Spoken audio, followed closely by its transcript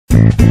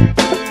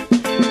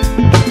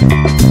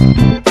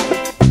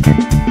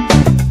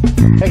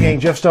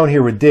Jeff Stone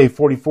here with day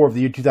 44 of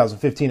the year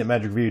 2015 at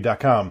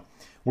magicreview.com.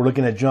 We're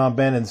looking at John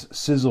Bannon's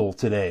Sizzle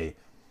today.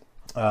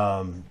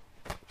 Well,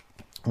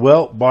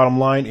 bottom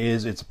line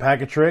is it's a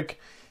packet trick,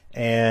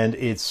 and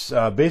it's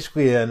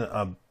basically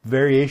a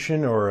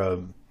variation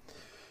or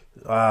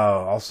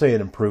I'll say an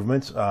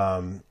improvement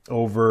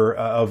over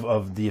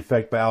of the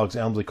effect by Alex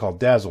Elmsley called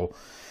Dazzle.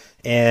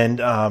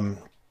 And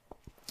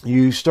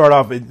you start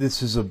off,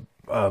 this is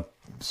a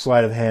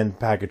sleight of hand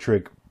packet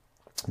trick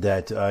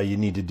that you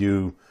need to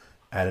do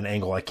at an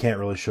angle I can't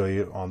really show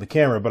you on the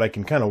camera, but I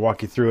can kind of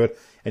walk you through it,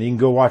 and you can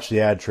go watch the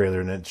ad trailer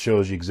and it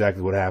shows you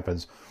exactly what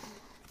happens.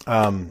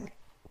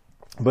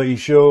 But you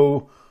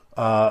show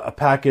a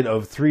packet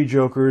of 3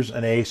 jokers,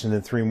 an ace, and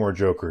then 3 more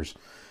jokers.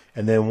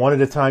 And then one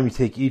at a time you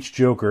take each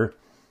joker,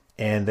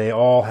 and they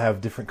all have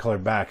different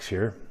colored backs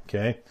here,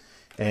 okay?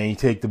 And you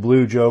take the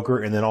blue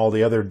joker and then all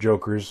the other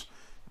jokers,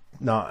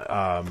 not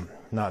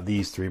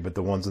these 3, but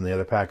the ones in the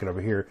other packet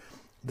over here,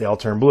 they all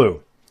turn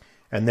blue.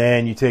 And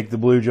then you take the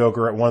blue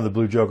joker, one of the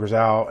blue jokers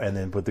out, and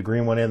then put the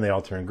green one in. They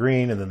all turn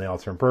green, and then they all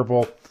turn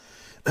purple.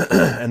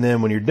 And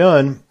then when you're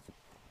done,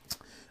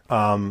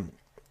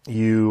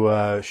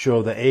 you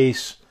show the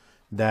ace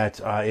that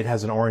it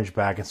has an orange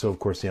back. And so, of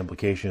course, the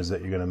implication is that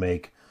you're going to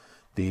make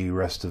the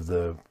rest of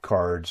the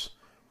cards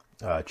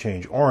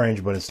change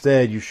orange. But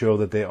instead, you show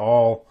that they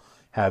all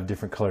have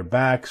different colored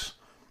backs.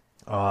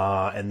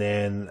 And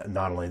then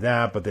not only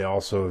that, but they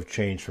also have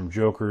changed from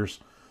jokers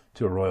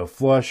to a royal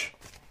flush.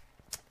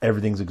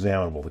 Everything's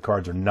examinable. The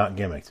cards are not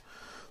gimmicked.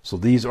 So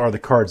these are the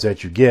cards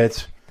that you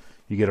get.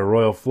 You get a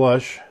royal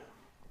flush.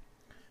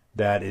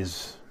 That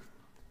is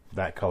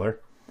that color.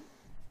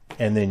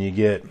 And then you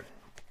get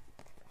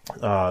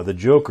the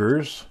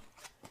jokers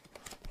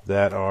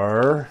that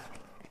are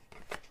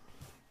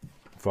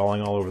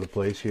falling all over the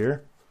place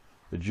here.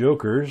 The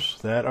jokers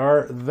that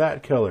are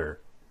that color.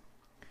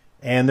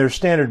 And they're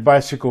standard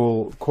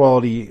bicycle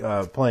quality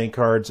playing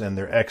cards, and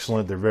they're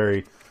excellent. They're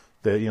very...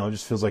 That, you know, it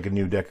just feels like a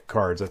new deck of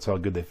cards. That's how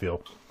good they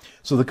feel.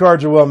 So the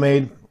cards are well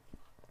made.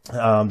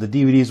 The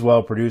DVD is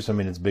well produced. I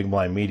mean, it's Big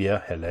Blind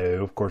Media.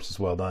 Hello, of course, it's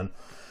well done.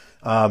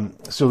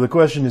 So the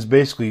question is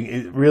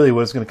basically, really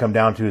what it's going to come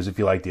down to is if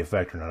you like the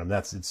effect or not. And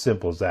it's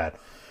simple as that.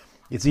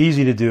 It's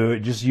easy to do. It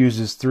just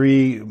uses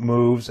 3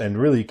 moves, and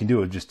really you can do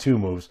it with just 2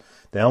 moves: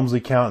 the Elmsley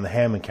count and the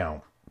Hammond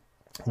count.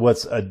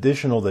 What's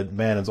additional that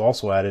Bannon's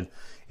also added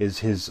is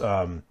his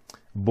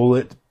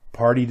bullet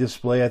party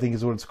display, I think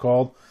is what it's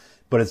called.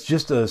 But it's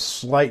just a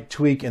slight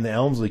tweak in the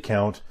Elmsley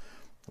count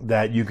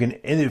that you can,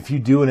 if you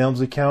do an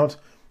Elmsley count,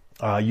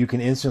 you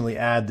can instantly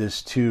add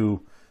this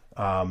to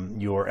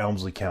your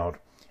Elmsley count.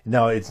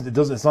 Now, it's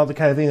not the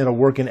kind of thing that'll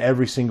work in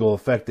every single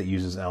effect that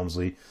uses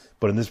Elmsley,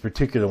 but in this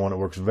particular one, it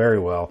works very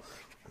well.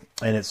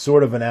 And it's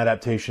sort of an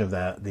adaptation of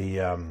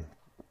the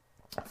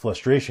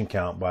frustration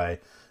count by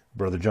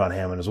Brother John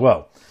Hammond as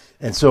well.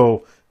 And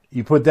so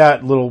you put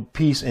that little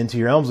piece into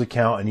your Elmsley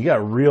count, and you got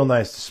a real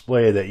nice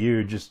display that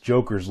your just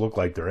jokers look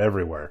like they're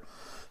everywhere.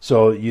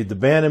 So the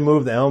Bannon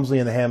move, the Elmsley,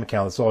 and the Hammond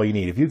count, that's all you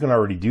need. If you can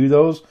already do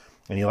those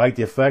and you like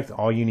the effect,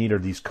 all you need are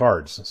these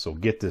cards. So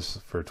get this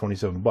for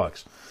 $27.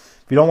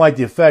 If you don't like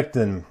the effect,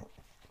 then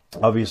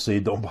obviously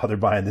don't bother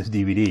buying this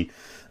DVD.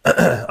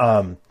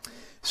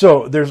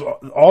 So there's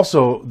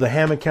also the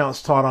Hammond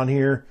counts taught on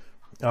here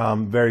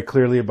very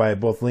clearly by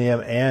both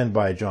Liam and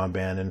by John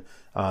Bannon.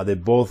 They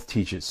both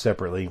teach it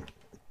separately.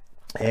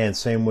 And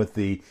same with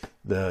the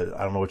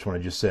I don't know which one I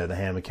just said, the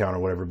Hammond count or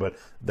whatever, but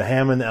the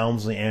Hammond, the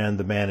Elmsley, and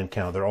the Bannon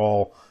count, they're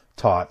all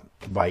taught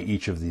by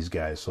each of these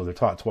guys. So they're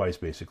taught twice,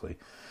 basically.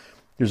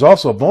 There's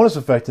also a bonus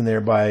effect in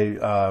there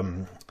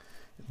by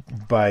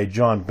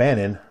John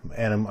Bannon,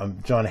 and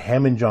I'm John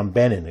Hammond, John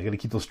Bannon. I got to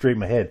keep those straight in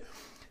my head.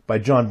 By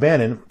John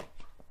Bannon,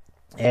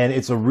 and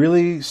it's a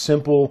really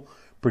simple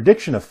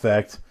prediction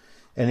effect,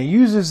 and it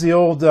uses the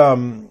old...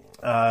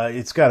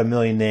 it's got a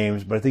million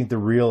names, but I think the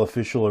real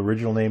official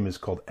original name is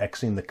called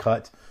Xing the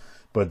Cut.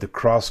 But the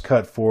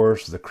cross-cut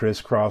force, the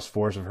crisscross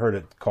force, I've heard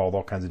it called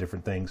all kinds of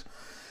different things.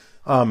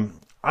 I'm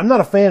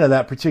not a fan of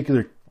that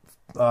particular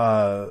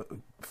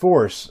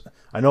force.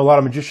 I know a lot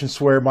of magicians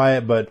swear by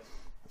it, but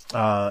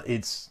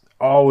it's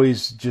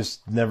always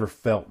just never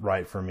felt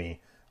right for me.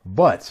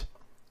 But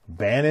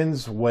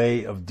Bannon's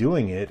way of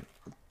doing it,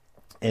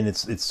 and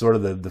it's sort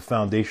of the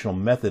foundational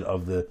method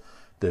of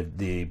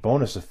the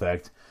bonus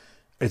effect.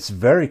 It's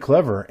very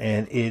clever,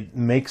 and it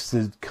makes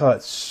the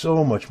cut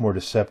so much more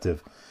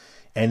deceptive.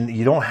 And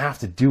you don't have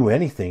to do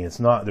anything.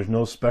 There's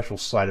no special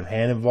sleight of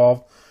hand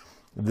involved.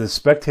 The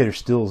spectator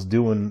still is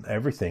doing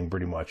everything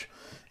pretty much.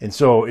 And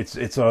so it's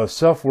a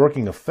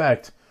self-working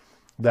effect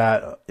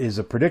that is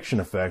a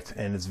prediction effect,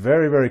 and it's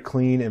very, very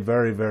clean and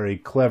very, very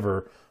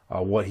clever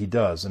what he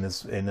does. And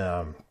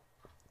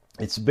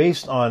it's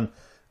based on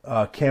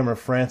Cameron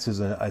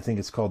France's, I think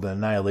it's called the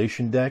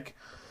Annihilation deck.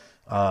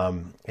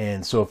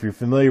 And so if you're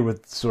familiar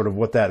with sort of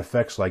what that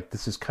affect's like,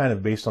 this is kind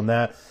of based on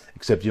that,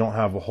 except you don't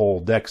have a whole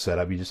deck set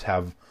up. You just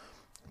have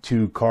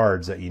 2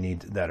 cards that you need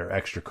that are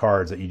extra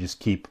cards that you just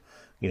keep,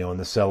 you know, in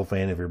the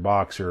cellophane of your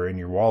box or in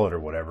your wallet or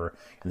whatever.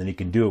 And then you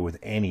can do it with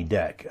any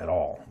deck at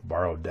all,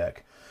 borrowed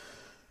deck.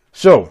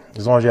 So,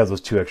 as long as you have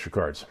those 2 extra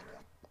cards.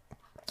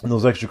 And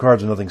those extra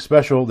cards are nothing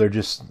special. They're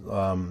just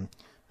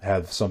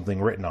have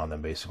something written on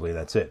them, basically.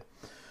 That's it.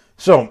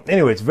 So,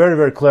 anyway, it's very,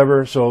 very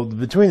clever. So,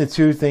 between the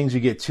 2 things, you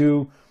get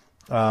 2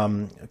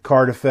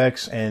 card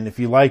effects. And if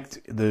you liked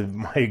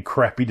my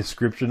crappy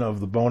description of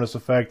the bonus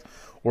effect,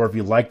 or if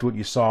you liked what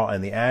you saw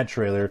in the ad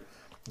trailer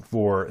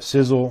for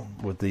Sizzle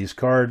with these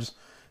cards,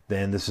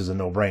 then this is a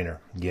no-brainer.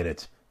 Get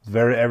it.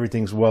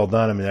 Everything's well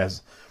done. I mean,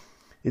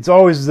 it's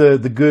always the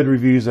good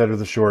reviews that are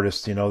the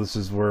shortest. You know, this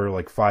is we're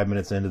like 5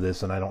 minutes into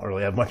this, and I don't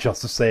really have much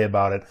else to say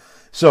about it.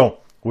 So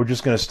we're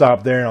just going to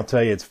stop there, and I'll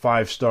tell you it's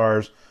 5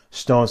 stars,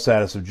 stone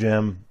status of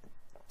gem.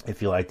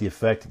 If you like the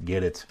effect,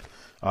 get it.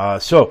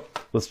 So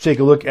let's take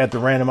a look at the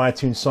random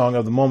iTunes song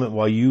of the moment.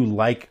 While you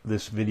like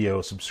this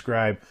video,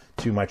 subscribe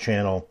to my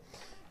channel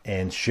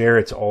and share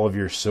it to all of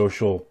your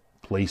social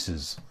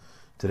places.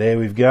 Today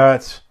we've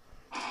got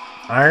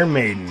Iron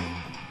Maiden,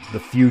 The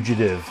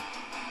Fugitive.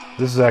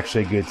 This is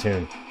actually a good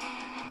tune.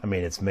 I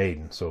mean, it's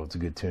Maiden, so it's a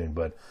good tune.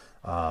 But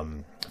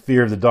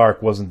Fear of the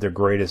Dark wasn't their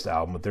greatest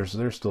album, but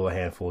there's still a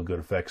handful of good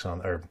effects on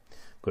there.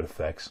 Good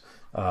effects,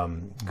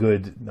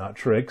 good, not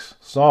tricks,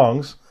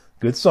 songs,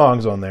 good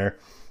songs on there.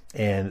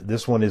 And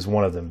this one is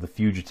one of them, The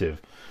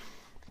Fugitive.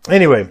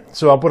 Anyway,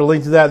 so I'll put a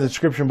link to that in the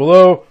description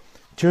below.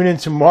 Tune in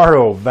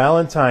tomorrow,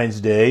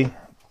 Valentine's Day,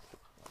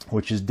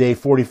 which is day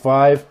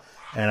 45.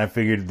 And I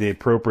figured the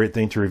appropriate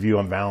thing to review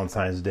on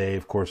Valentine's Day,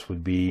 of course,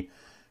 would be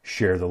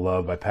Share the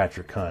Love by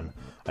Patrick Hunn.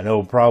 I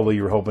know probably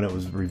you were hoping it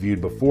was reviewed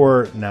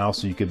before now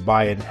so you could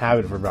buy it and have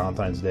it for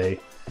Valentine's Day.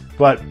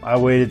 But I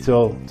waited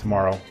till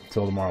tomorrow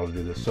to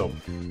do this. So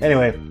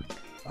anyway,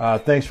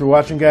 thanks for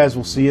watching, guys.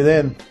 We'll see you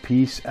then.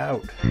 Peace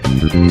out.